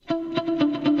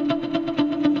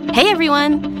Hey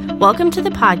everyone! Welcome to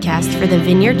the podcast for the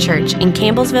Vineyard Church in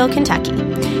Campbellsville, Kentucky.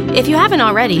 If you haven't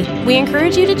already, we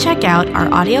encourage you to check out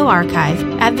our audio archive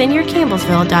at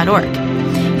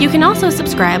vineyardcampbellsville.org. You can also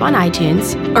subscribe on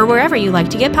iTunes or wherever you like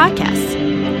to get podcasts.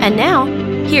 And now,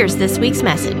 here's this week's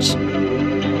message.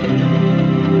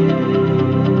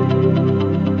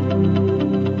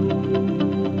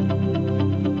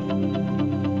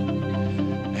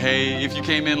 Hey, if you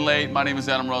came in late, my name is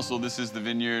Adam Russell. This is The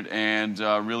Vineyard, and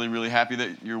really happy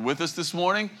that you're with us this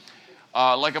morning.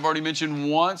 Like I've already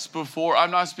mentioned once before,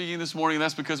 I'm not speaking this morning.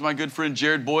 That's because my good friend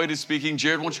Jared Boyd is speaking.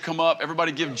 Jared, why don't you come up?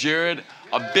 Everybody give Jared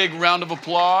a big round of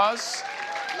applause.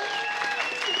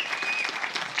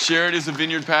 Jared is a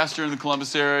vineyard pastor in the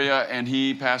Columbus area, and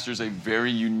he pastors a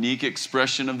very unique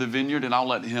expression of the vineyard, and I'll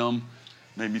let him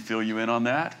maybe fill you in on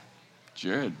that.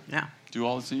 Jared, do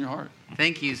all that's in your heart.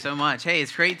 Thank you so much. Hey,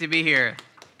 it's great to be here.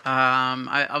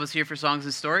 I was here for Songs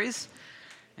and Stories,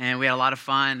 and we had a lot of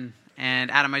fun.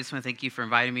 And Adam, I just want to thank you for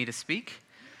inviting me to speak.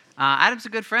 Adam's a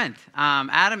good friend.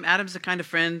 Adam's the kind of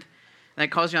friend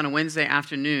that calls you on a Wednesday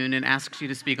afternoon and asks you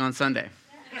to speak on Sunday.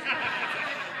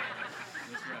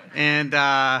 And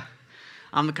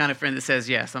I'm the kind of friend that says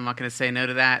yes. I'm not going to say no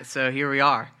to that. So here we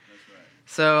are.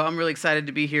 So I'm really excited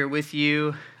to be here with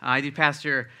you. I do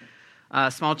pastor a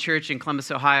small church in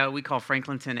Columbus, Ohio, we call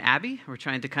Franklinton Abbey. We're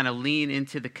trying to kind of lean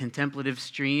into the contemplative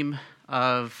stream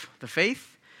of the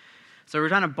faith. So we're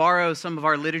trying to borrow some of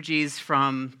our liturgies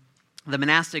from the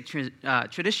monastic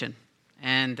tradition.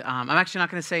 And I'm actually not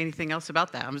going to say anything else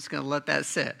about that. I'm just going to let that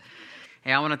sit.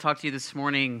 Hey, I want to talk to you this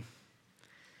morning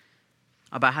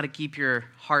about how to keep your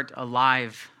heart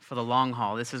alive for the long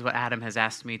haul. This is what Adam has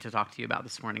asked me to talk to you about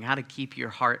this morning, how to keep your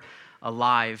heart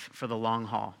alive for the long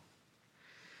haul.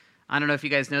 I don't know if you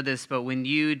guys know this, but when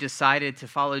you decided to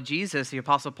follow Jesus, the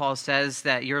Apostle Paul says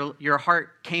that your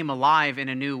heart came alive in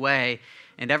a new way.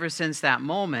 And ever since that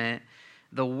moment,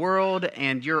 the world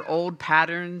and your old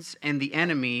patterns and the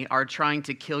enemy are trying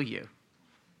to kill you.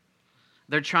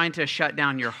 They're trying to shut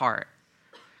down your heart.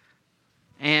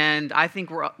 And I think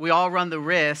we all run the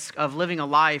risk of living a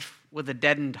life with a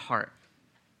deadened heart.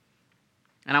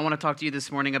 And I want to talk to you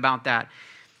this morning about that.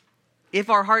 If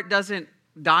our heart doesn't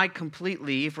die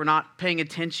completely, if we're not paying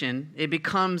attention, it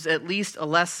becomes at least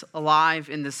less alive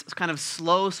in this kind of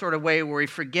slow sort of way where we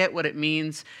forget what it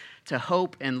means to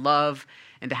hope and love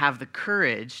and to have the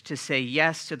courage to say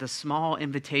yes to the small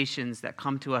invitations that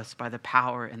come to us by the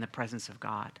power and the presence of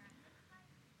God.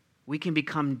 We can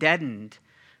become deadened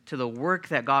to the work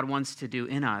that God wants to do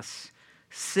in us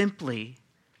simply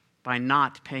by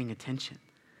not paying attention.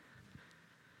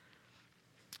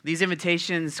 These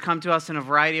invitations come to us in a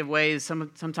variety of ways.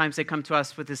 Sometimes they come to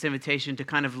us with this invitation to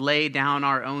kind of lay down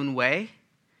our own way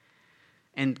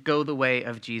and go the way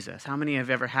of Jesus. How many have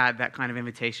ever had that kind of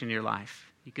invitation in your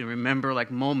life? You can remember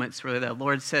like moments where the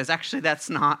Lord says, actually,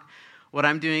 that's not what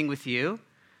I'm doing with you.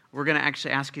 We're going to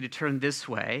actually ask you to turn this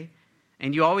way.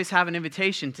 And you always have an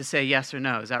invitation to say yes or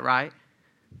no. Is that right?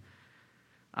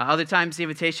 Other times the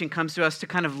invitation comes to us to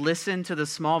kind of listen to the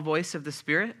small voice of the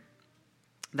Spirit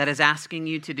that is asking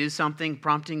you to do something,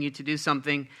 prompting you to do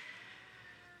something.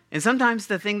 And sometimes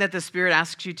the thing that the Spirit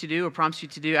asks you to do or prompts you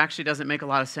to do actually doesn't make a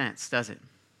lot of sense, does it?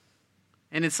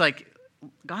 And it's like,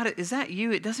 God, is that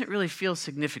you? It doesn't really feel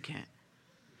significant.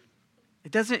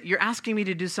 You're asking me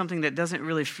to do something that doesn't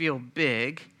really feel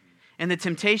big. And the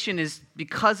temptation is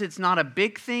because it's not a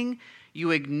big thing,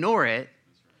 you ignore it.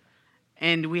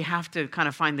 And we have to kind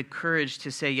of find the courage to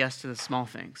say yes to the small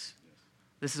things.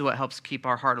 This is what helps keep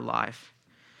our heart alive.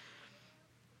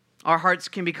 Our hearts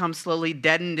can become slowly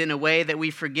deadened in a way that we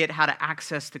forget how to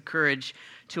access the courage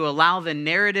to allow the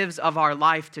narratives of our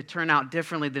life to turn out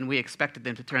differently than we expected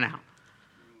them to turn out.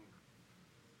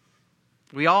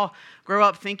 We all grow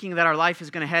up thinking that our life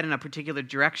is going to head in a particular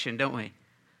direction, don't we?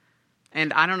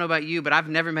 And I don't know about you, but I've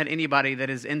never met anybody that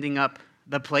is ending up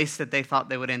the place that they thought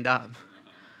they would end up.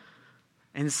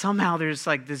 And somehow there's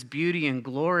like this beauty and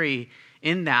glory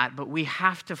in that, but we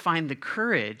have to find the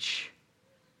courage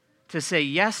to say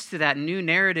yes to that new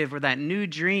narrative or that new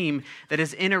dream that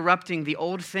is interrupting the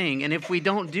old thing. And if we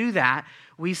don't do that,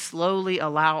 we slowly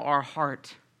allow our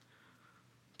heart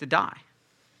to die.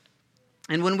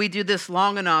 And when we do this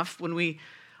long enough, when we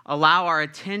allow our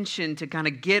attention to kind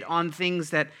of get on things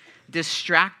that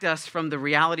distract us from the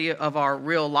reality of our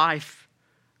real life,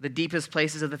 the deepest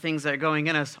places of the things that are going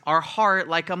in us, our heart,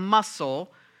 like a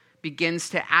muscle,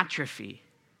 begins to atrophy.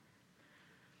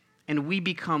 And we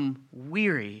become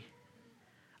weary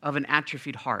of an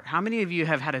atrophied heart. How many of you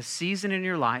have had a season in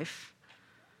your life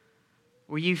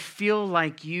where you feel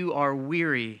like you are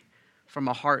weary from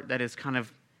a heart that is kind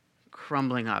of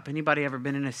crumbling up. Anybody ever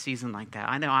been in a season like that?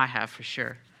 I know I have for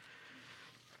sure.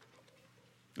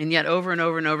 And yet over and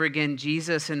over and over again,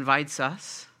 Jesus invites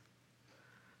us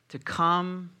to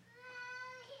come,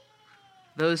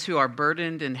 those who are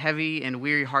burdened and heavy and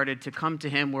weary-hearted, to come to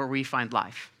him where we find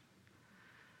life.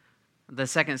 The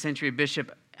 2nd century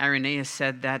bishop Irenaeus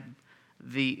said that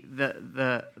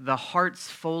the hearts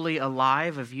fully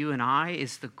alive of you and I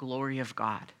is the glory of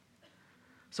God.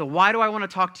 So why do I want to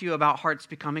talk to you about hearts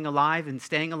becoming alive and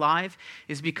staying alive?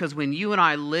 Is because when you and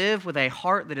I live with a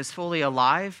heart that is fully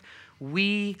alive,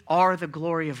 we are the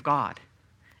glory of God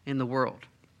in the world.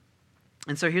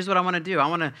 And so here's what I want to do. I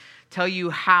want to tell you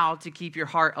how to keep your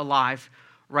heart alive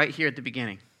right here at the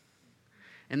beginning.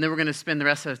 And then we're going to spend the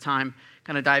rest of the time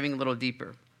kind of diving a little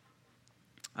deeper.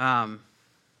 The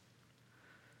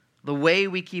way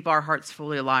we keep our hearts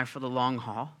fully alive for the long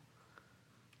haul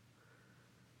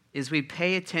is we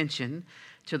pay attention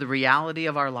to the reality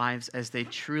of our lives as they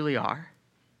truly are,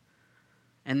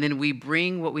 and then we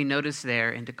bring what we notice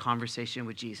there into conversation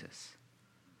with Jesus.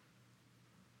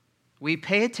 We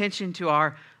pay attention to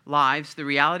our lives, the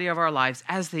reality of our lives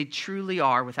as they truly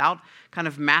are, without kind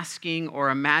of masking or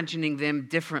imagining them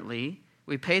differently.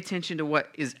 We pay attention to what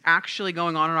is actually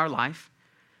going on in our life,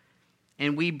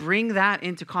 and we bring that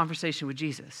into conversation with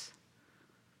Jesus.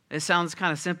 It sounds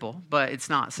kind of simple, but it's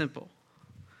not simple.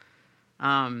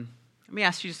 Let me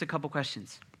ask you just a couple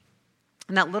questions.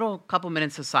 In that little couple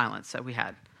minutes of silence that we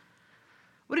had,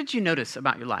 what did you notice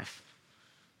about your life?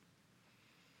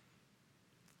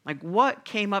 Like, what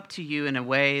came up to you in a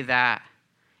way that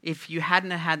if you hadn't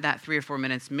had that 3 or 4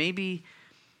 minutes, maybe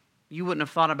you wouldn't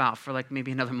have thought about for like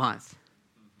maybe another month?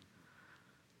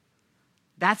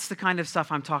 That's the kind of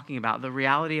stuff I'm talking about, the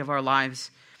reality of our lives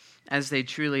as they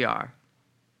truly are.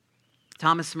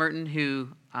 Thomas Merton, who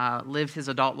lived his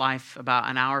adult life about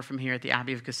an hour from here at the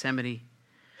Abbey of Gethsemane,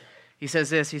 he says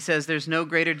this, he says, "There's no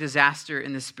greater disaster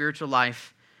in the spiritual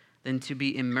life than to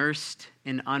be immersed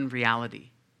in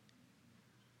unreality."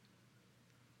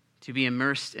 To be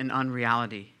immersed in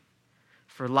unreality.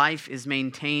 For life is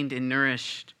maintained and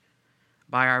nourished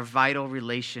by our vital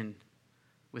relation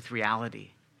with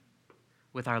reality,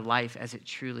 with our life as it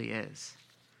truly is.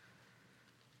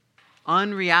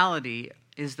 Unreality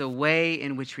is the way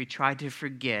in which we try to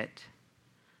forget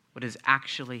what is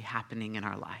actually happening in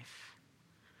our life.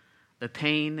 The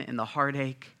pain and the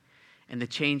heartache and the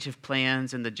change of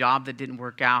plans and the job that didn't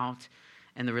work out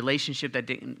and the relationship that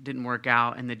didn't work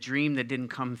out and the dream that didn't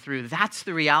come through, that's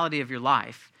the reality of your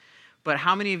life. But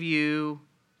how many of you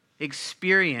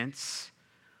experience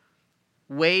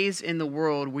ways in the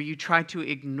world where you try to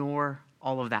ignore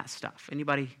all of that stuff?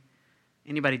 Anybody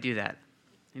do that?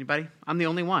 Anybody? I'm the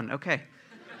only one. Okay.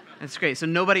 That's great. So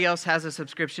nobody else has a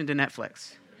subscription to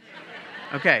Netflix.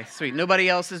 Okay, sweet. Nobody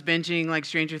else is binging like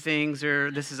Stranger Things or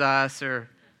This Is Us or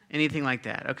anything like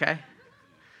that, okay?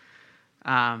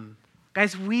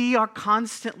 Guys, we are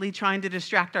constantly trying to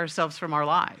distract ourselves from our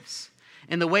lives.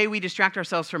 And the way we distract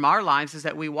ourselves from our lives is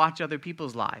that we watch other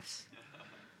people's lives.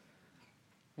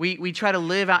 We try to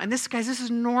live out, and this is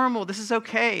normal. This is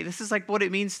okay. This is like what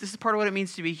it means. This is part of what it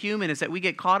means to be human, is that we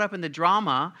get caught up in the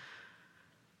drama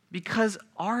because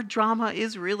our drama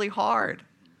is really hard.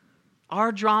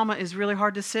 Our drama is really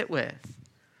hard to sit with.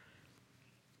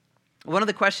 One of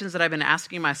the questions that I've been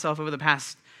asking myself over the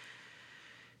past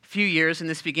few years, and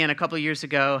this began a couple of years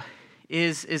ago,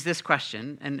 is this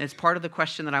question, and it's part of the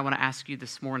question that I want to ask you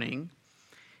this morning.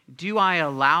 Do I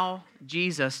allow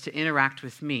Jesus to interact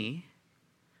with me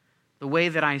the way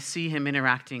that I see him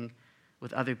interacting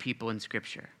with other people in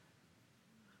Scripture?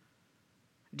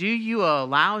 Do you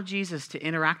allow Jesus to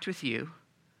interact with you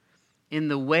in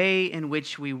the way in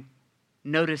which we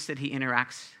notice that he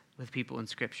interacts with people in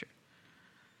Scripture?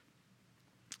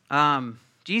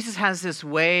 Jesus has this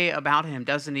way about him,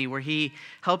 doesn't he, where he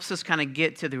helps us kind of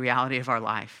get to the reality of our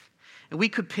life. And we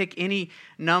could pick any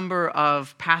number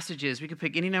of passages, we could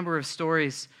pick any number of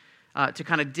stories to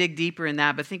kind of dig deeper in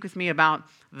that. But think with me about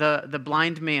the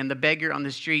blind man, the beggar on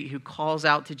the street who calls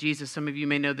out to Jesus. Some of you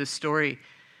may know this story.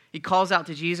 He calls out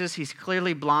to Jesus. He's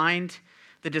clearly blind.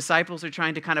 The disciples are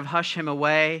trying to kind of hush him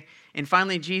away. And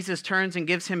finally, Jesus turns and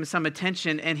gives him some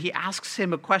attention, and he asks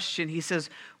him a question. He says,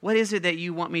 "What is it that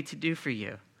you want me to do for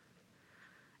you?"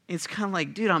 It's kind of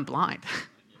like, dude, I'm blind.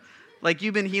 Like,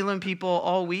 you've been healing people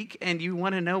all week, and you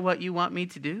want to know what you want me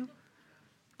to do?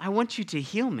 I want you to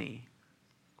heal me.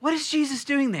 What is Jesus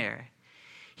doing there?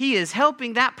 He is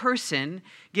helping that person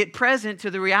get present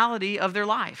to the reality of their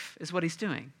life, is what he's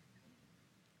doing.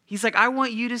 He's like, I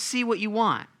want you to see what you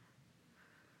want.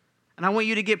 And I want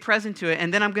you to get present to it,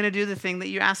 and then I'm going to do the thing that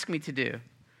you ask me to do.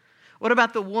 What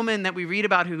about the woman that we read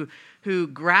about who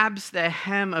grabs the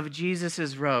hem of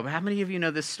Jesus' robe? How many of you know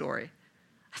this story?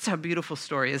 That's a beautiful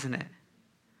story, isn't it?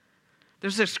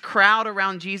 There's this crowd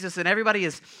around Jesus, and everybody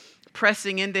is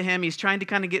pressing into him. He's trying to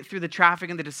kind of get through the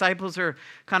traffic, and the disciples are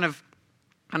kind of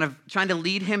trying to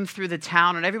lead him through the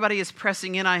town, and everybody is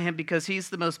pressing in on him because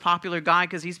he's the most popular guy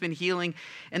because he's been healing.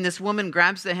 And this woman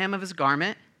grabs the hem of his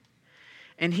garment,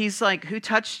 and he's like, "Who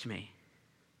touched me?"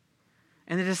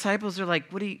 And the disciples are like,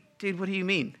 Dude, what do you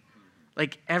mean?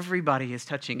 Like, everybody is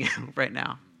touching you right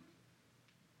now.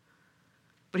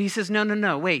 But he says,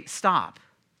 no, wait, stop.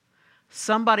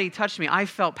 Somebody touched me. I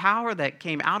felt power that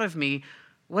came out of me.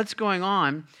 What's going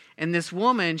on? And this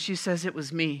woman, she says, it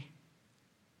was me.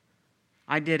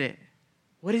 I did it.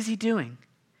 What is he doing?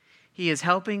 He is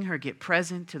helping her get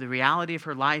present to the reality of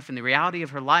her life. And the reality of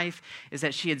her life is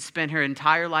that she had spent her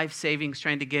entire life savings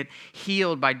trying to get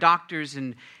healed by doctors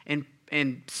and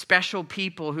special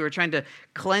people who are trying to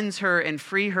cleanse her and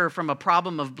free her from a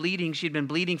problem of bleeding. She'd been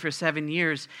bleeding for 7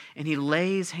 years, and he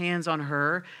lays hands on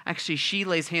her. Actually, she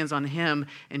lays hands on him,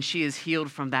 and she is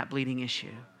healed from that bleeding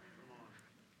issue.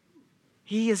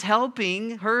 He is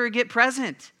helping her get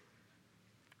present.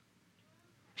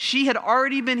 She had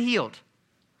already been healed.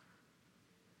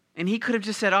 And he could have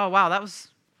just said, "Oh, wow, that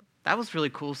was really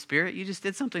cool, Spirit. You just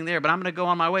did something there, but I'm going to go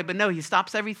on my way." But no, he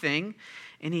stops everything,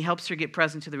 and he helps her get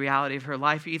present to the reality of her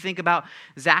life. You think about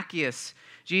Zacchaeus.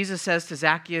 Jesus says to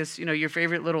Zacchaeus, your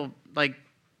favorite little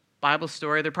Bible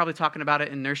story. They're probably talking about it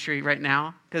in nursery right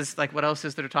now because what else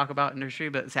is there to talk about in nursery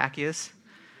but Zacchaeus?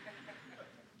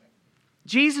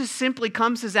 Jesus simply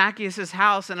comes to Zacchaeus'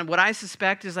 house, and what I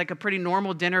suspect is a pretty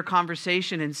normal dinner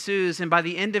conversation ensues. And by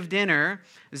the end of dinner,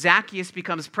 Zacchaeus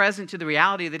becomes present to the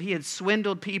reality that he had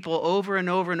swindled people over and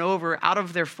over and over out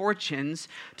of their fortunes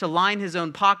to line his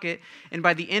own pocket. And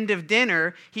by the end of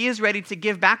dinner, he is ready to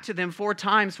give back to them 4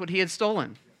 times what he had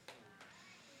stolen.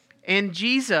 And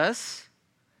Jesus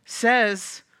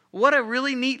says, what a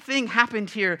really neat thing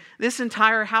happened here. This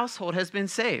entire household has been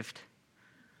saved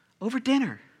over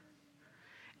dinner.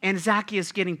 And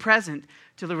Zacchaeus getting present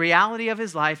to the reality of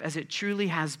his life as it truly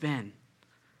has been.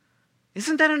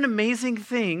 Isn't that an amazing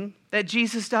thing that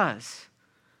Jesus does?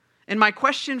 And my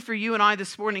question for you and I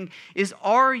this morning is,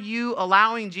 are you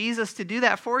allowing Jesus to do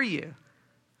that for you?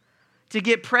 To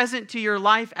get present to your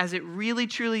life as it really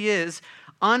truly is,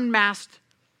 unmasked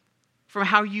from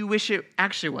how you wish it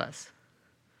actually was.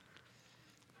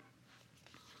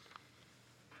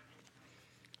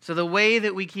 So the way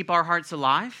that we keep our hearts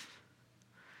alive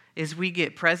is we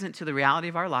get present to the reality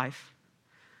of our life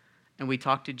and we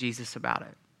talk to Jesus about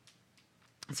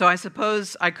it. So I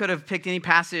suppose I could have picked any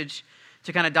passage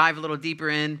to kind of dive a little deeper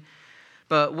in,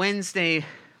 but Wednesday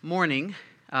morning,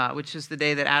 which is the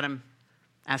day that Adam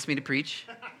asked me to preach,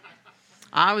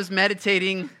 I was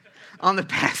meditating on the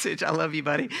passage. I love you,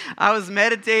 buddy. I was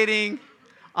meditating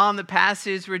on the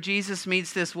passage where Jesus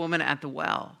meets this woman at the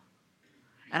well.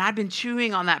 And I've been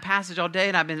chewing on that passage all day,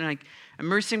 and I've been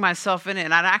immersing myself in it.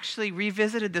 And I'd actually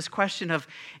revisited this question of,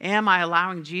 am I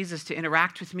allowing Jesus to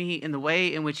interact with me in the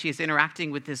way in which he is interacting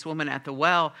with this woman at the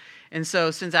well? And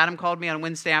so since Adam called me on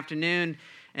Wednesday afternoon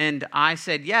and I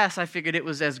said yes, I figured it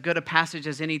was as good a passage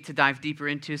as any to dive deeper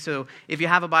into. So if you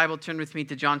have a Bible, turn with me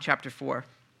to John chapter 4.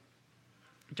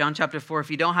 John chapter 4.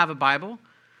 If you don't have a Bible,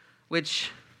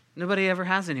 which nobody ever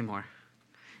has anymore,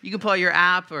 you can pull out your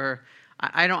app, or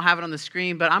I don't have it on the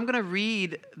screen, but I'm going to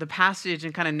read the passage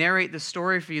and kind of narrate the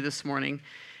story for you this morning.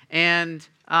 And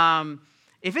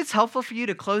if it's helpful for you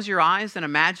to close your eyes and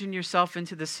imagine yourself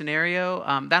into this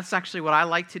scenario, that's actually what I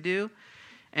like to do.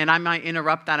 And I might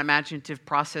interrupt that imaginative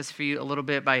process for you a little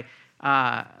bit by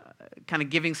kind of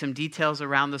giving some details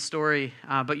around the story.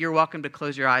 But you're welcome to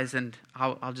close your eyes, and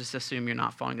I'll just assume you're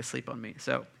not falling asleep on me.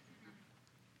 So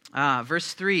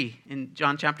verse 3 in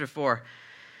John chapter 4.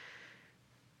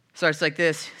 Starts like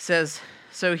this. It says,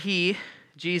 so he,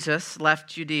 Jesus, left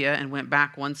Judea and went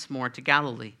back once more to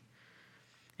Galilee.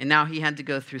 And now he had to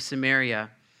go through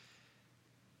Samaria.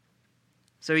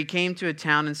 So he came to a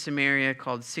town in Samaria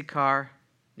called Sychar,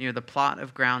 near the plot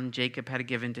of ground Jacob had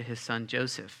given to his son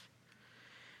Joseph.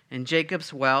 And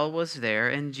Jacob's well was there,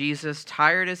 and Jesus,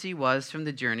 tired as he was from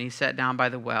the journey, sat down by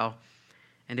the well,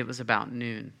 and it was about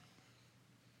noon.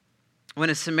 When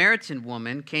a Samaritan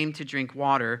woman came to drink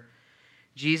water,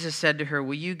 Jesus said to her,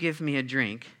 will you give me a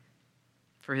drink?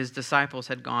 For his disciples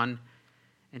had gone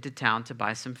into town to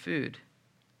buy some food.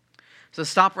 So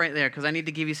stop right there, because I need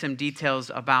to give you some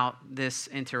details about this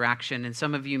interaction. And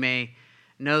some of you may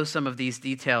know some of these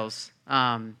details,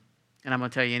 and I'm going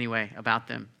to tell you anyway about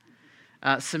them.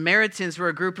 Samaritans were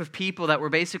a group of people that were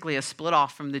basically a split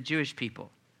off from the Jewish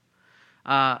people.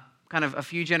 Kind kind of a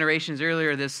few generations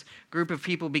earlier, this group of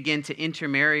people began to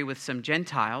intermarry with some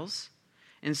Gentiles.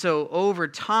 And so over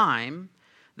time,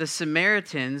 the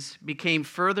Samaritans became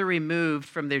further removed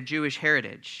from their Jewish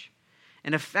heritage.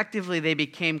 And effectively, they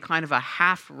became kind of a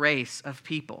half race of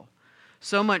people.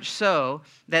 So much so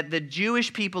that the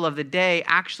Jewish people of the day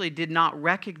actually did not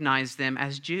recognize them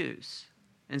as Jews.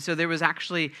 And so there was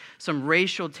actually some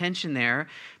racial tension there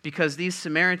because these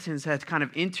Samaritans had kind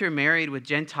of intermarried with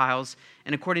Gentiles,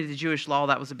 and according to Jewish law,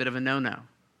 that was a bit of a no-no.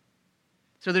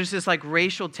 So there's this like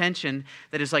racial tension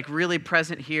that is like really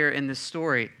present here in this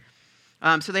story.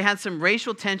 So they had some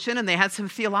racial tension and they had some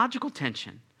theological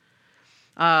tension.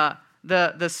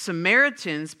 The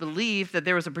Samaritans believed that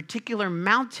there was a particular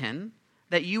mountain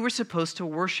that you were supposed to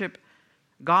worship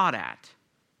God at.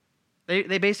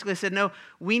 They basically said, no,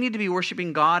 we need to be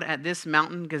worshiping God at this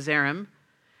mountain, Gerizim,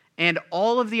 and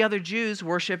all of the other Jews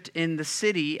worshiped in the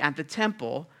city at the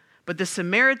temple, but the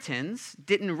Samaritans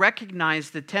didn't recognize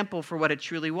the temple for what it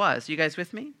truly was. You guys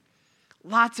with me?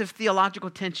 Lots of theological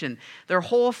tension. Their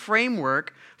whole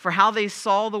framework for how they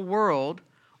saw the world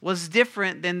was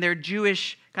different than their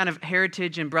Jewish kind of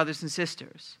heritage and brothers and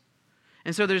sisters.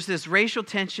 And so there's this racial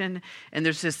tension and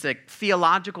there's this like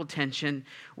theological tension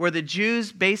where the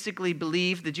Jews basically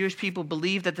believe, the Jewish people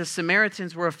believe that the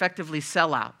Samaritans were effectively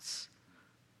sellouts.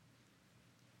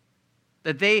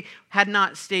 That they had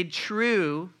not stayed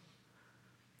true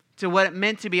to what it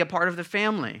meant to be a part of the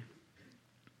family.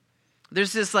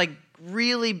 There's this like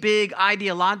really big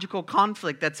ideological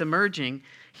conflict that's emerging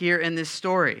here in this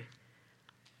story.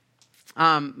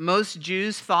 Most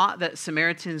Jews thought that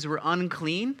Samaritans were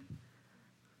unclean,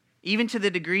 even to the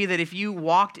degree that if you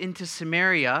walked into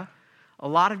Samaria, a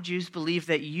lot of Jews believed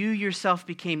that you yourself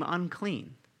became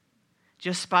unclean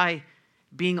just by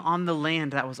being on the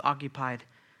land that was occupied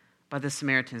by the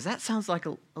Samaritans. That sounds like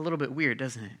a little bit weird,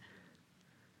 doesn't it?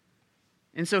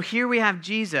 And so here we have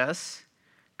Jesus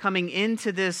coming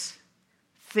into this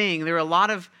thing. There were a lot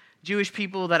of Jewish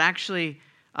people that actually,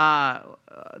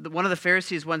 one of the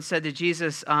Pharisees once said to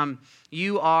Jesus,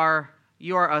 you are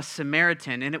a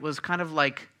Samaritan. And it was kind of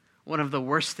like one of the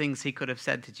worst things he could have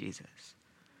said to Jesus.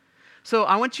 So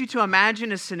I want you to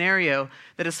imagine a scenario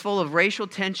that is full of racial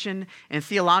tension and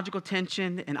theological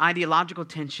tension and ideological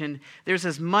tension. There's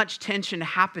as much tension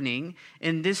happening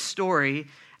in this story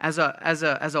as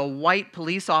a white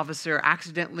police officer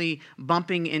accidentally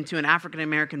bumping into an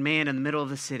African-American man in the middle of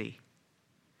the city.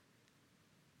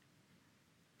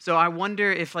 So I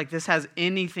wonder if like this has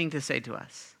anything to say to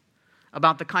us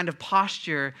about the kind of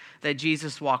posture that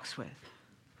Jesus walks with.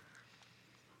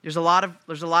 There's a lot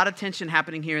of tension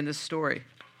happening here in this story.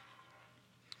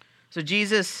 So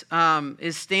Jesus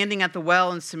is standing at the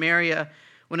well in Samaria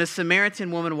when a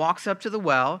Samaritan woman walks up to the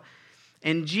well,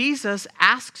 and Jesus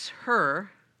asks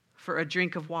her for a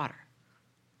drink of water.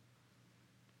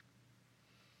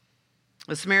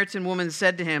 The Samaritan woman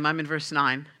said to him, I'm in verse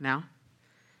 9 now,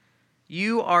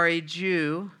 "You are a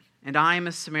Jew, and I am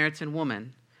a Samaritan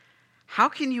woman. How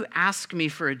can you ask me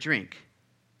for a drink?"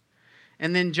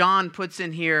 And then John puts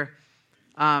in here,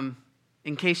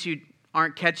 in case you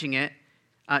aren't catching it,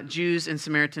 Jews and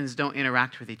Samaritans don't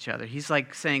interact with each other. He's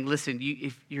like saying, listen,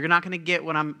 if you're not going to get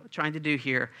what I'm trying to do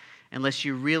here unless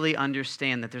you really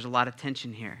understand that there's a lot of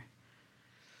tension here.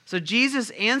 So Jesus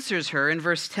answers her in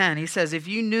verse 10. He says, if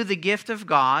you knew the gift of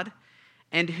God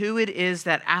and who it is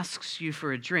that asks you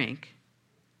for a drink,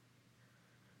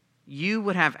 you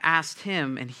would have asked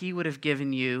him and he would have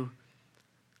given you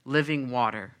living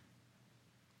water.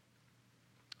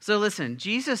 So listen,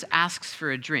 Jesus asks for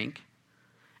a drink.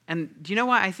 And do you know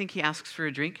why I think he asks for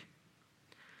a drink?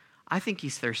 I think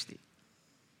he's thirsty.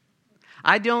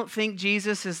 I don't think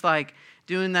Jesus is like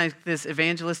doing like this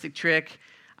evangelistic trick.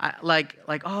 Like,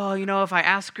 oh, you know, if I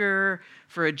ask her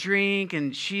for a drink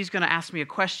and she's going to ask me a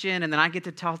question and then I get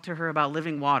to talk to her about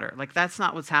living water. Like, that's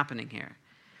not what's happening here.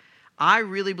 I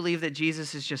really believe that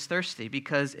Jesus is just thirsty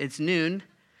because it's noon.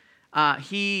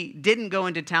 He didn't go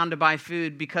into town to buy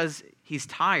food because he's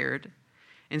tired.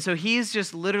 And so he's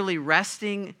just literally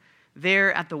resting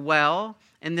there at the well.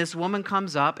 And this woman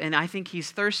comes up and I think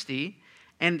he's thirsty.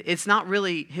 And it's not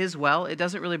really his well. It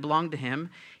doesn't really belong to him.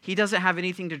 He doesn't have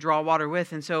anything to draw water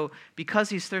with. And so because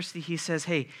he's thirsty, he says,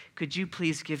 hey, could you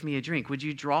please give me a drink? Would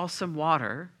you draw some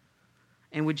water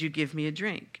and would you give me a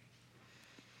drink?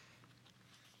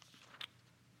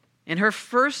 And her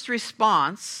first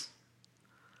response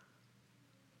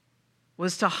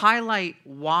was to highlight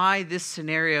why this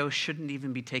scenario shouldn't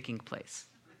even be taking place.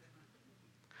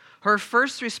 Her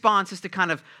first response is to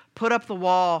kind of put up the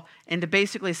wall and to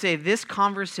basically say, this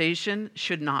conversation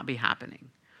should not be happening.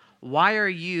 Why are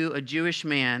you, a Jewish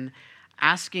man,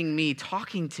 asking me,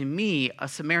 talking to me, a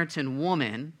Samaritan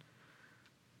woman,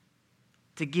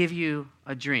 to give you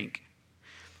a drink?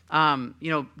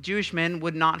 Jewish men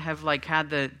would not have had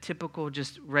the typical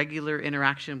just regular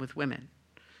interaction with women.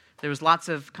 There was lots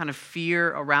of kind of fear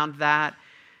around that.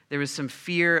 There was some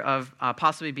fear of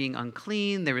possibly being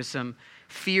unclean. There was some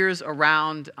fears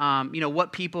around,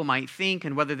 what people might think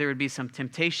and whether there would be some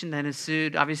temptation that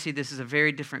ensued. Obviously, this is a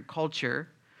very different culture.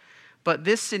 But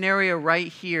this scenario right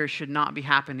here should not be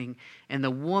happening. And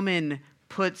the woman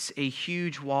puts a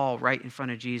huge wall right in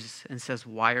front of Jesus and says,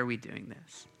 "Why are we doing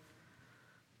this?"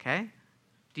 Okay?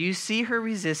 Do you see her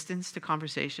resistance to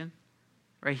conversation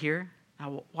right here?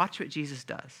 Now watch what Jesus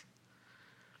does.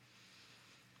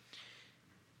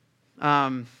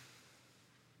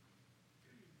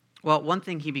 One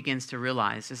thing he begins to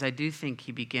realize is I do think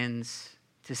he begins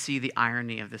to see the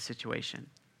irony of the situation.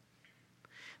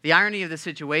 The irony of the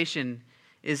situation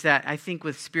is that I think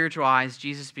with spiritual eyes,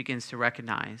 Jesus begins to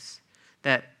recognize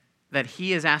that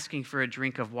he is asking for a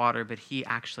drink of water, but he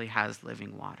actually has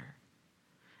living water.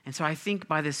 And so I think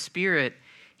by the Spirit,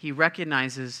 he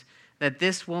recognizes that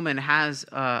this woman has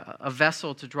a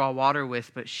vessel to draw water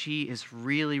with, but she is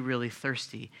really, really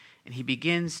thirsty. And he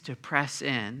begins to press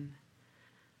in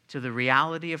to the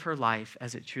reality of her life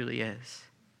as it truly is.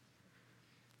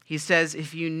 He says,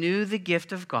 if you knew the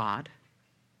gift of God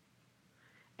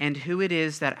and who it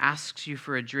is that asks you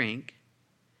for a drink,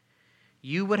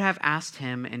 you would have asked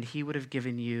him and he would have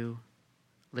given you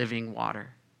living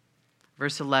water.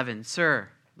 Verse 11, "Sir,"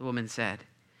 the woman said,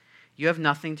 "you have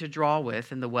nothing to draw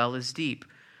with and the well is deep.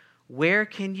 Where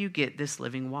can you get this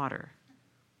living water?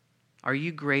 Are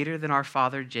you greater than our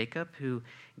father Jacob, who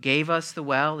gave us the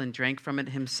well and drank from it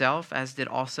himself, as did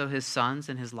also his sons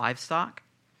and his livestock?"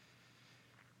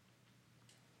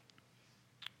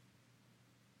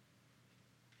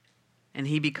 And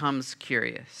he becomes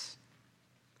curious.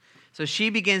 So she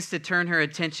begins to turn her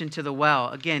attention to the well.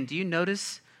 Again, do you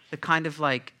notice the kind of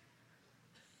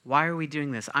why are we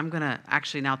doing this? I'm going to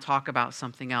actually now talk about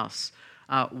something else.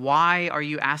 Why are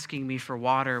you asking me for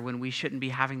water when we shouldn't be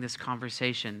having this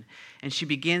conversation? And she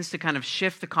begins to kind of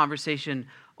shift the conversation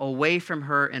away from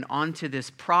her and onto this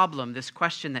problem, this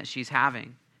question that she's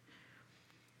having.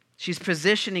 She's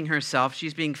positioning herself.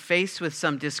 She's being faced with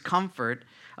some discomfort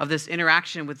of this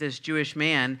interaction with this Jewish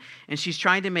man. And she's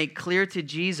trying to make clear to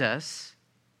Jesus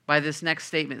by this next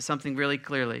statement something really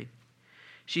clearly.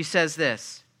 She says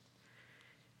this.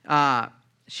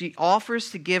 She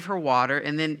offers to give her water,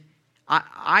 and then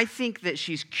I think that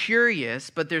she's curious,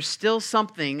 but there's still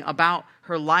something about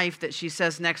her life that she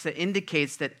says next that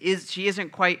indicates that she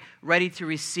isn't quite ready to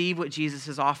receive what Jesus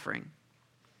is offering.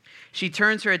 She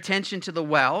turns her attention to the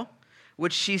well,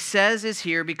 which she says is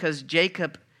here because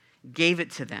Jacob gave it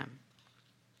to them.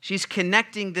 She's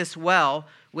connecting this well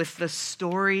with the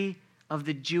story of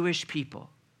the Jewish people.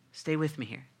 Stay with me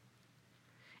here.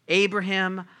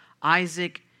 Abraham,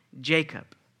 Isaac,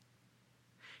 Jacob.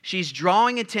 She's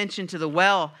drawing attention to the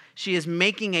well. She is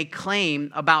making a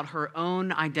claim about her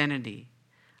own identity.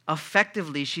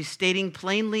 Effectively, she's stating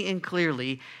plainly and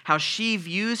clearly how she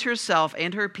views herself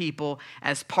and her people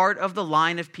as part of the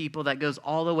line of people that goes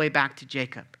all the way back to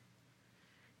Jacob.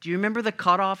 Do you remember the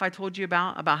cutoff I told you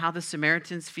about how the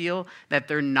Samaritans feel that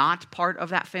they're not part of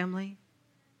that family?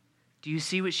 Do you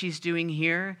see what she's doing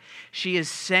here? She is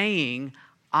saying,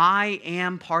 I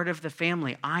am part of the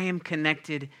family. I am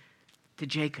connected to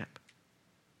Jacob.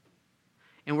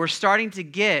 And we're starting to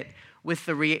get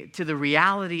to the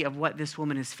reality of what this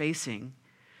woman is facing,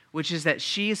 which is that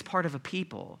she is part of a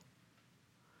people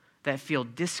that feel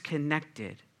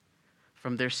disconnected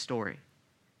from their story.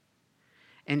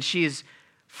 And she is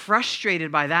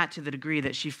frustrated by that to the degree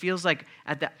that she feels like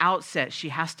at the outset she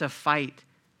has to fight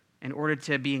in order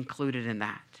to be included in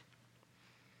that.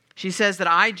 She says that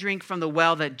I drink from the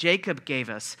well that Jacob gave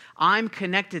us. I'm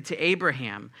connected to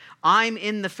Abraham. I'm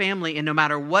in the family, and no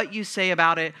matter what you say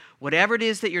about it, whatever it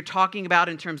is that you're talking about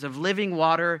in terms of living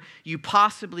water, you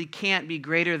possibly can't be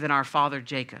greater than our father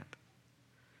Jacob.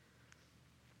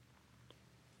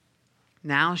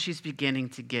 Now she's beginning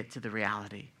to get to the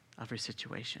reality of her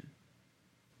situation.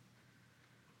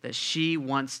 That she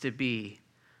wants to be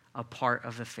a part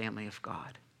of the family of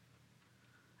God.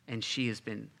 And she has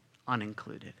been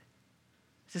unincluded.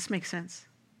 Does this make sense?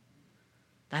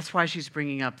 That's why she's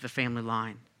bringing up the family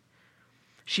line.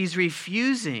 She's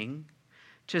refusing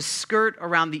to skirt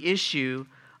around the issue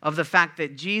of the fact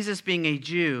that Jesus, being a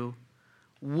Jew,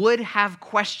 would have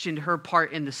questioned her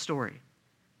part in the story.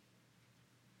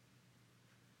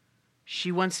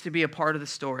 She wants to be a part of the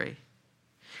story.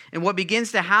 And what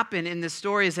begins to happen in this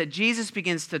story is that Jesus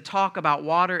begins to talk about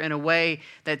water in a way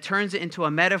that turns it into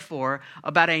a metaphor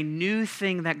about a new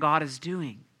thing that God is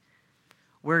doing,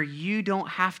 where you don't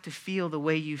have to feel the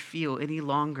way you feel any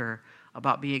longer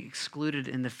about being excluded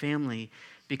in the family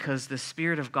because the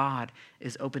Spirit of God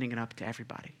is opening it up to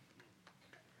everybody.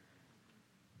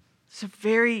 It's a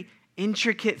very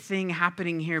intricate thing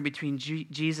happening here between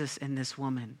Jesus and this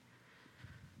woman.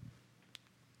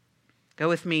 Go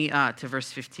with me to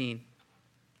verse 15.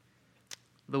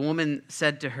 The woman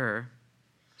said to her,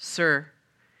 "Sir,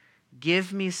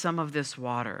 give me some of this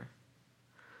water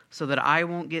so that I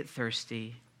won't get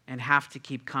thirsty and have to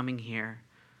keep coming here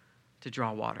to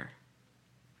draw water."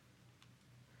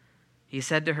 He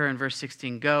said to her in verse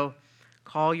 16, "Go,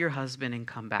 call your husband and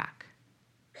come back."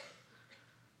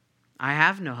 "I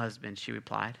have no husband," she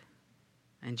replied.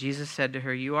 And Jesus said to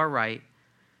her, "You are right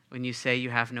when you say you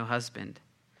have no husband.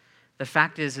 The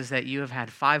fact is that you have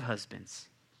had 5 husbands,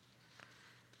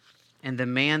 and the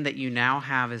man that you now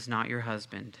have is not your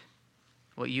husband.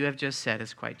 What you have just said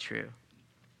is quite true."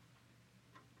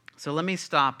 So let me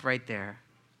stop right there,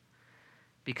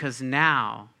 because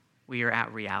now we are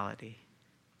at reality.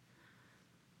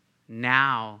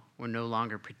 Now we're no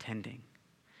longer pretending.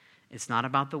 It's not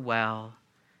about the well.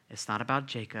 It's not about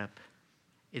Jacob.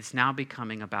 It's now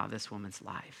becoming about this woman's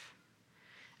life.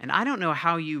 And I don't know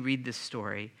how you read this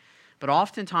story, but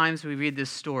oftentimes we read this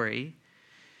story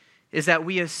is that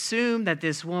we assume that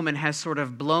this woman has sort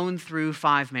of blown through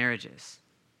 5 marriages.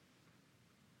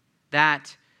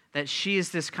 That she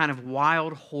is this kind of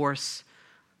wild horse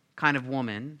kind of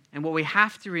woman. And what we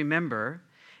have to remember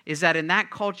is that in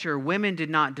that culture, women did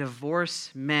not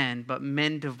divorce men, but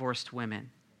men divorced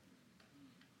women.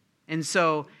 And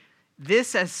so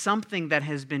this is something that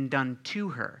has been done to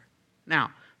her.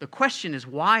 Now, the question is,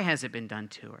 why has it been done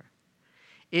to her?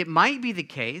 It might be the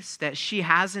case that she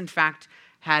has, in fact,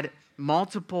 had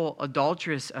multiple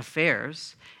adulterous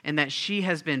affairs and that she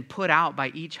has been put out by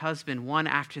each husband, one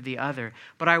after the other.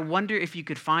 But I wonder if you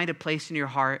could find a place in your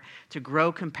heart to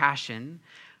grow compassion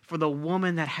for the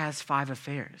woman that has 5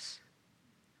 affairs.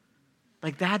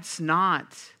 Like, that's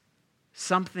not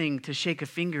something to shake a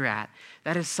finger at.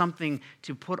 That is something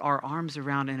to put our arms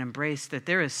around and embrace, that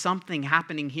there is something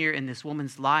happening here in this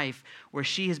woman's life where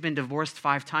she has been divorced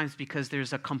 5 times because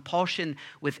there's a compulsion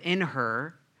within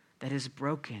her that is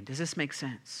broken. Does this make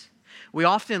sense? We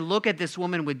often look at this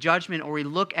woman with judgment, or we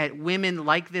look at women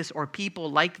like this or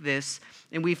people like this,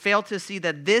 and we fail to see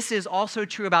that this is also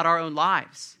true about our own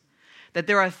lives. That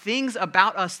there are things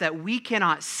about us that we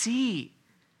cannot see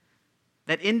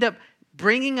that end up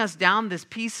bringing us down this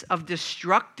piece of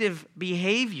destructive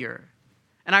behavior.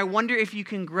 And I wonder if you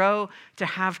can grow to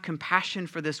have compassion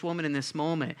for this woman in this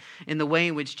moment in the way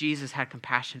in which Jesus had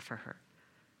compassion for her.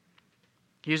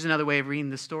 Here's another way of reading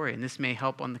the story, and this may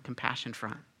help on the compassion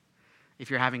front if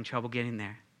you're having trouble getting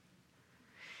there.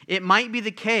 It might be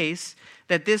the case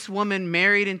that this woman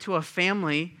married into a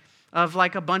family of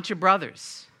like a bunch of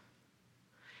brothers.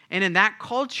 And in that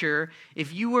culture,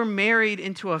 if you were married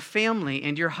into a family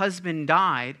and your husband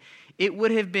died, it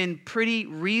would have been pretty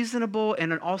reasonable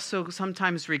and also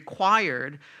sometimes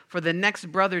required for the next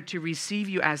brother to receive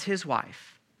you as his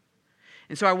wife.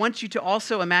 And so I want you to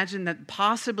also imagine that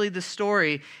possibly the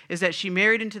story is that she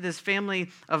married into this family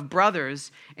of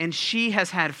brothers and she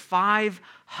has had 5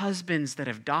 husbands that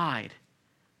have died.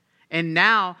 And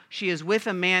now she is with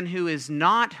a man who is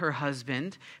not her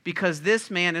husband, because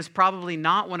this man is probably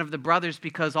not one of the brothers,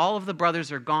 because all of the brothers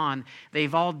are gone.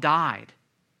 They've all died.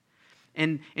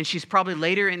 And she's probably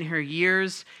later in her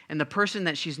years, and the person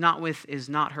that she's not with is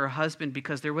not her husband,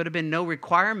 because there would have been no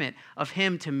requirement of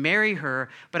him to marry her,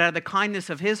 but out of the kindness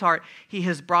of his heart, he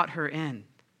has brought her in.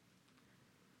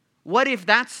 What if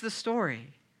that's the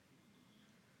story?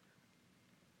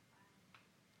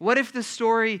 What if the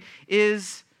story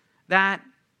is that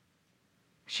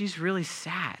she's really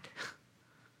sad,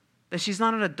 that she's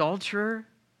not an adulterer,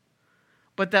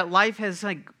 but that life has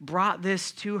brought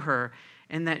this to her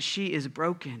and that she is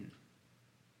broken?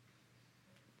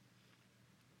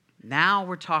 Now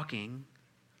we're talking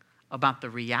about the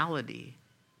reality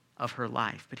of her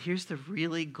life. But here's the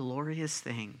really glorious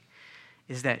thing,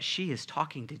 is that she is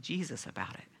talking to Jesus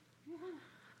about it.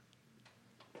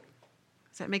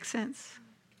 Does that make sense?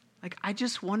 I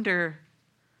just wonder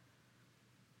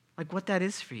what that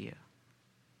is for you.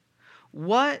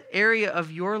 What area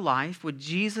of your life would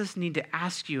Jesus need to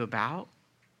ask you about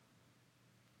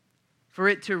for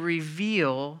it to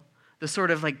reveal the sort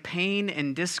of pain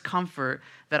and discomfort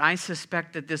that I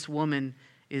suspect that this woman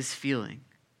is feeling?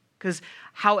 Because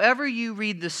however you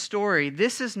read the story,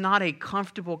 this is not a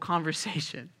comfortable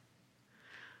conversation.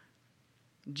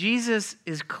 Jesus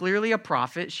is clearly a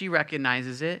prophet. She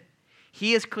recognizes it.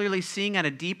 He is clearly seeing at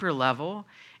a deeper level.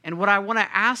 And what I want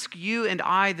to ask you and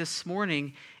I this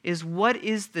morning is, what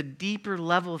is the deeper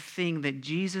level thing that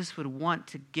Jesus would want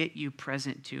to get you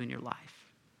present to in your life?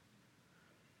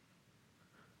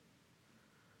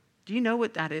 Do you know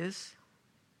what that is?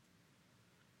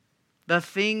 The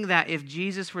thing that if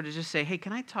Jesus were to just say, hey,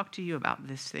 can I talk to you about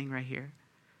this thing right here?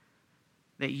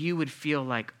 That you would feel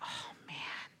like, oh man,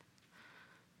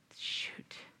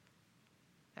 shoot,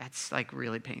 that's like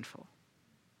really painful.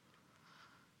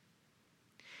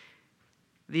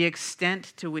 The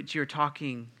extent to which you're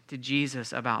talking to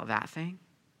Jesus about that thing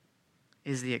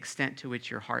is the extent to which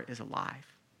your heart is alive.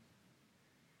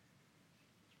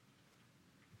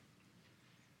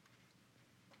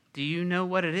 Do you know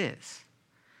what it is?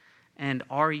 And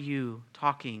are you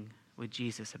talking with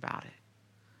Jesus about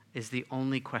it? Is the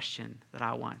only question that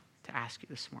I want to ask you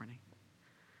this morning.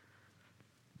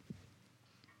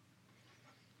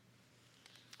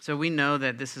 So we know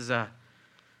that this is a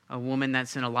woman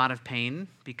that's in a lot of pain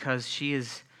because she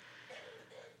is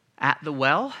at the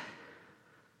well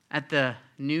at the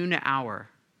noon hour.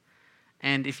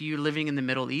 And if you're living in the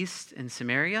Middle East in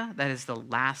Samaria, that is the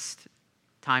last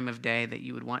time of day that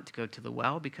you would want to go to the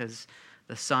well because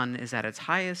the sun is at its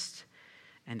highest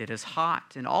and it is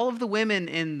hot. And all of the women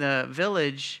in the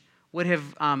village would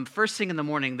have, first thing in the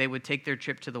morning, they would take their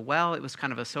trip to the well. It was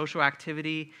kind of a social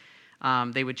activity.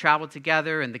 They would travel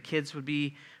together and the kids would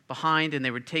be behind and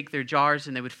they would take their jars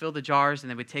and they would fill the jars and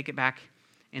they would take it back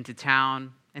into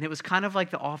town. And it was kind of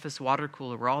like the office water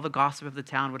cooler where all the gossip of the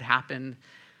town would happen,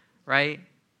 right?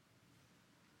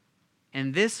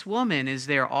 And this woman is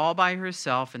there all by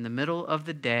herself in the middle of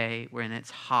the day when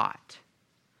it's hot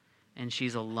and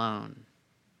she's alone.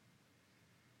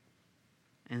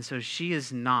 And so she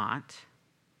is not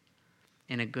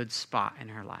in a good spot in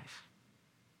her life.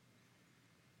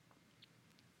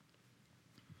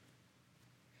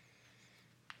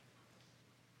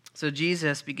 So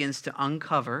Jesus begins to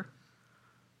uncover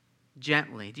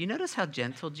gently. Do you notice how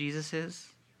gentle Jesus is?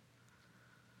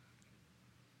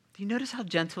 Do you notice how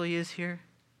gentle he is here?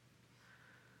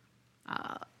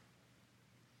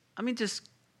 Let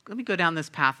me go down this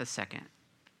path a second.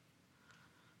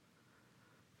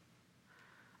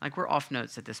 Like we're off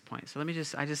notes at this point. So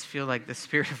I just feel like the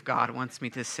Spirit of God wants me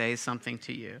to say something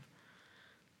to you.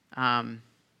 The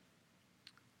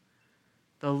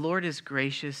Lord is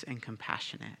gracious and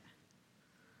compassionate,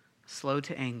 slow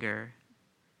to anger,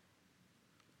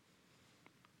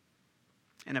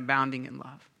 and abounding in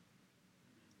love.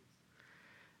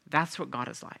 That's what God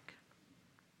is like.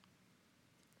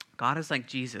 God is like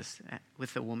Jesus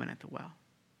with the woman at the well.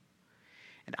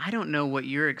 And I don't know what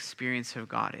your experience of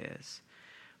God is,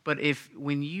 but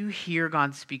when you hear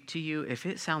God speak to you, if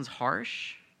it sounds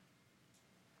harsh,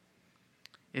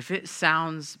 if it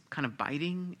sounds kind of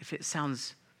biting, if it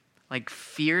sounds like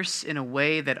fierce in a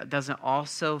way that doesn't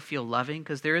also feel loving,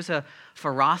 because there is a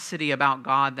ferocity about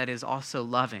God that is also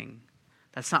loving.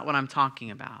 That's not what I'm talking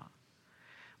about.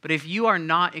 But if you are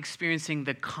not experiencing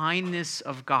the kindness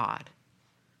of God,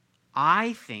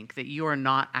 I think that you are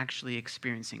not actually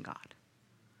experiencing God.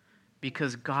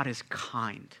 Because God is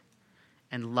kind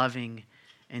and loving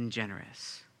and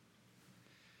generous.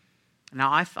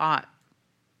 Now, I thought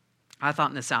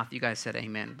in the South you guys said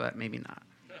amen, but maybe not.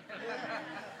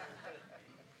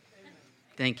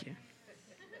 Thank you.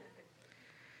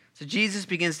 So Jesus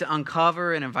begins to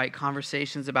uncover and invite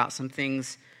conversations about some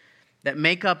things that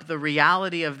make up the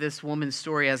reality of this woman's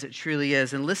story as it truly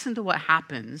is. And listen to what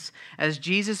happens as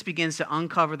Jesus begins to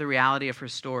uncover the reality of her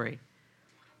story.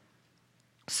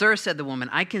 "Sir," said the woman,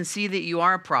 "I can see that you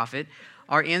are a prophet.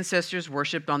 Our ancestors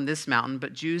worshipped on this mountain,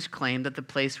 but Jews claim that the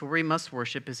place where we must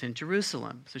worship is in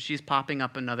Jerusalem." So she's popping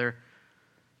up another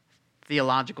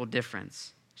theological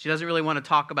difference. She doesn't really want to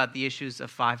talk about the issues of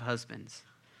 5 husbands.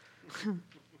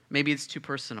 Maybe it's too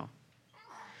personal.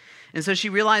 And so she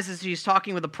realizes she's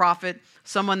talking with a prophet,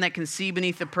 someone that can see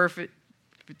beneath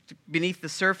the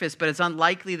surface, but it's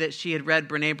unlikely that she had read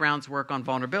Brené Brown's work on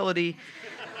vulnerability.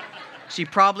 She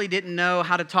probably didn't know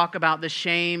how to talk about the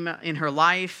shame in her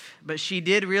life, but she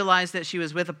did realize that she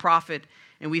was with a prophet.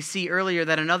 And we see earlier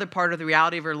that another part of the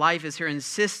reality of her life is her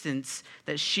insistence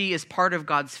that she is part of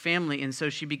God's family. And so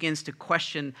she begins to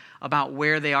question about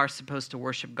where they are supposed to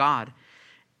worship God.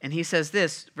 And he says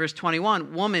this, verse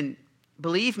 21, "Woman,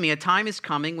 believe me, a time is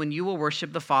coming when you will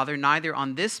worship the Father neither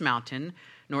on this mountain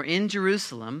nor in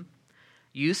Jerusalem.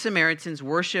 You Samaritans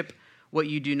worship what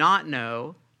you do not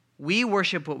know. We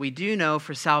worship what we do know,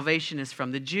 for salvation is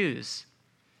from the Jews."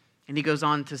 And he goes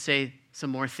on to say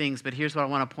some more things, but here's what I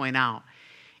want to point out.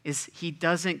 is he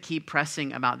doesn't keep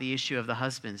pressing about the issue of the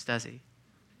husbands, does he?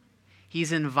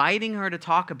 He's inviting her to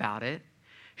talk about it.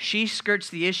 She skirts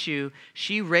the issue.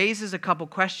 She raises a couple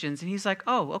questions, and he's like,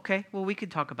 oh, okay, well, we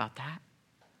could talk about that.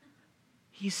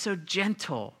 He's so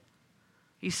gentle.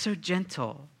 He's so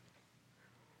gentle.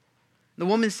 The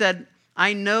woman said,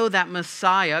 I know that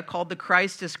Messiah, called the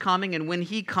Christ, is coming, and when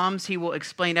he comes, he will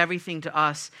explain everything to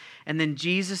us. And then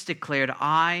Jesus declared,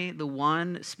 I, the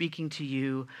one speaking to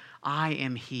you, I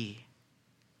am he.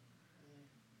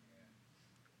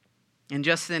 And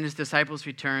just then his disciples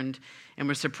returned and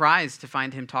were surprised to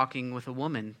find him talking with a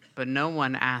woman. But no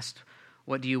one asked,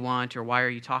 what do you want, or why are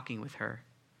you talking with her?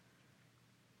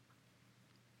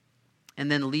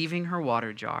 And then leaving her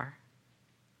water jar,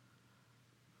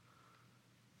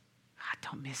 God,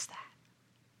 don't miss that.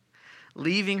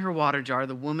 Leaving her water jar,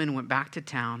 the woman went back to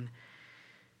town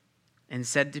and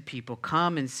said to people,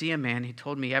 come and see a man who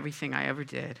told me everything I ever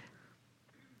did.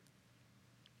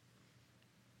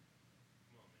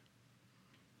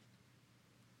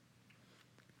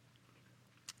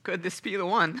 Could this be the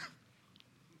one?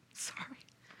 Sorry.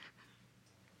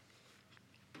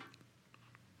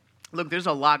 Look, there's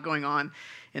a lot going on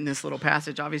in this little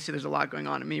passage. Obviously, there's a lot going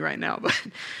on in me right now, but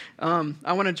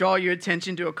I want to draw your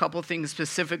attention to a couple things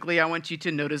specifically. I want you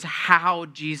to notice how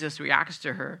Jesus reacts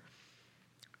to her.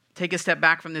 Take a step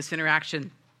back from this interaction,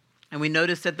 and we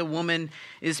notice that the woman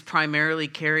is primarily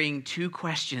carrying two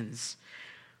questions.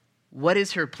 What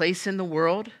is her place in the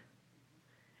world?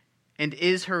 And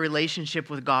is her relationship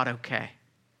with God okay?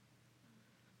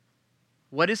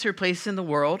 What is her place in the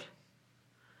world?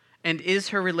 And is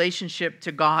her relationship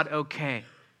to God okay?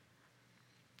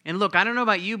 And look, I don't know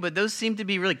about you, but those seem to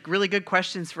be really, really good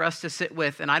questions for us to sit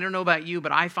with. And I don't know about you,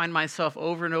 but I find myself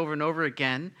over and over and over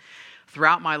again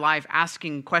throughout my life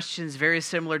asking questions very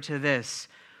similar to this.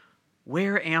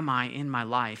 Where am I in my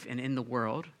life and in the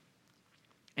world?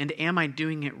 And am I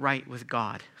doing it right with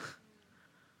God?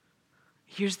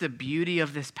 Here's the beauty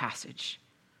of this passage.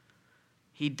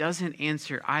 He doesn't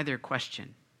answer either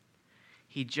question.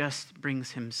 He just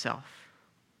brings himself.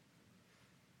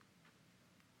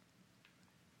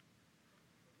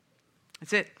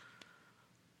 That's it.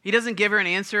 He doesn't give her an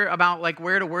answer about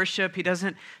where to worship. He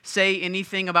doesn't say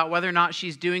anything about whether or not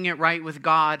she's doing it right with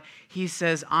God. He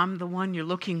says, I'm the one you're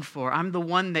looking for. I'm the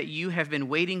one that you have been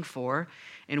waiting for.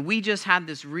 And we just had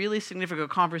this really significant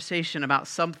conversation about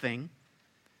something,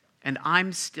 and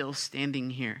I'm still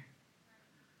standing here.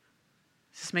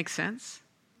 Does this make sense?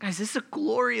 Guys, this is a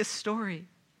glorious story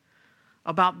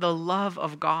about the love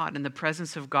of God and the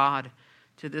presence of God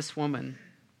to this woman.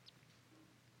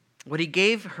 What he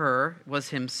gave her was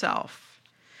himself.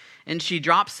 And she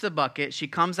drops the bucket, she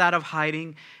comes out of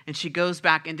hiding, and she goes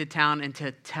back into town and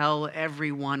to tell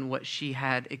everyone what she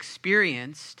had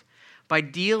experienced by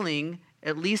dealing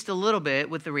at least a little bit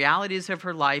with the realities of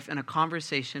her life in a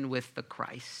conversation with the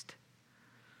Christ,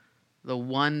 the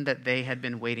one that they had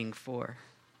been waiting for.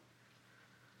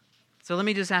 So let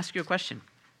me just ask you a question.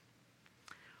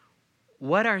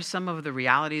 What are some of the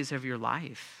realities of your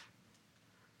life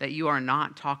that you are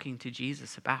not talking to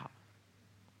Jesus about?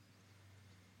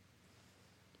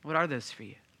 What are those for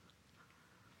you?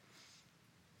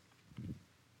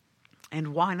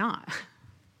 And why not?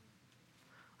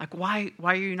 Why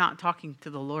are you not talking to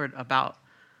the Lord about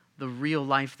the real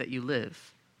life that you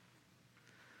live?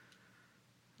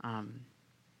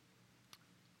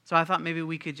 So I thought maybe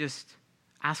we could just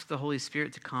ask the Holy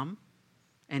Spirit to come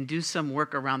and do some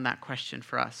work around that question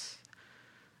for us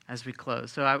as we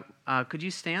close. So could you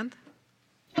stand?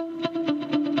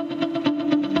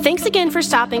 Thanks again for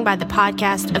stopping by the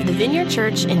podcast of the Vineyard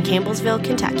Church in Campbellsville,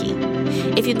 Kentucky.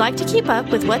 If you'd like to keep up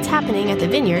with what's happening at the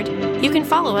Vineyard, you can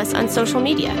follow us on social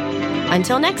media.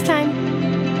 Until next time.